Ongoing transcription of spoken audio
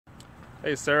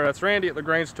Hey Sarah, it's Randy at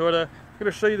LaGrange Toyota. I'm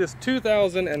going to show you this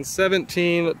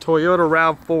 2017 Toyota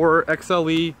Rav4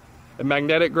 XLE in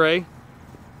magnetic gray.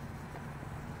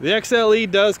 The XLE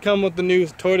does come with the new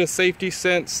Toyota Safety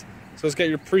Sense, so it's got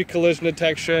your pre-collision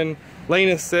detection, lane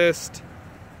assist.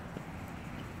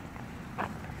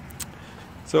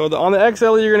 So on the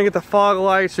XLE you're going to get the fog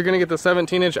lights, you're going to get the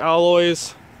 17-inch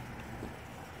alloys.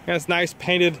 And it's nice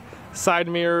painted side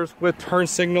mirrors with turn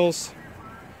signals.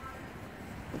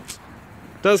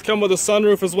 Does come with a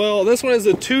sunroof as well. This one is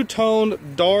a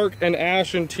two-tone dark and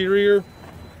ash interior.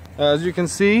 As you can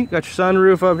see, got your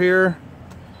sunroof up here,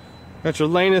 got your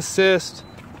lane assist,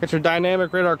 got your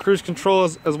dynamic radar cruise control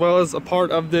as well as a part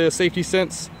of the safety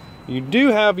sense. You do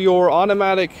have your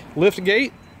automatic lift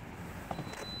gate.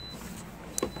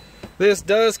 This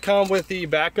does come with the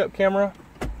backup camera,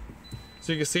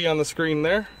 so you can see on the screen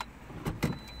there.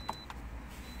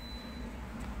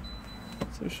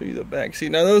 So I'll show you the back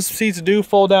seat. Now those seats do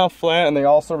fold down flat and they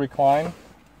also recline.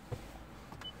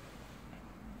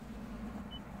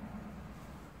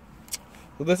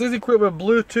 So this is equipped with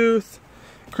Bluetooth,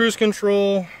 cruise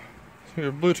control,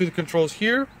 your Bluetooth controls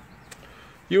here,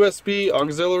 USB,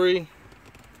 auxiliary.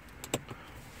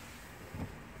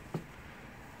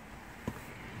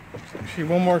 Actually,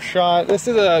 one more shot. This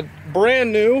is a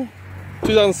brand new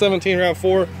 2017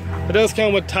 Rav4. It does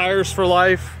come with tires for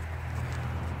life.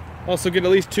 Also get at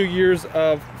least 2 years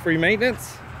of free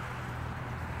maintenance.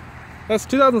 That's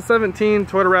 2017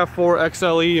 Toyota Rav4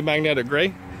 XLE magnetic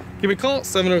gray. Give me a call,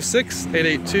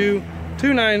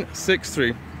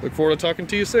 706-882-2963. Look forward to talking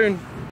to you soon.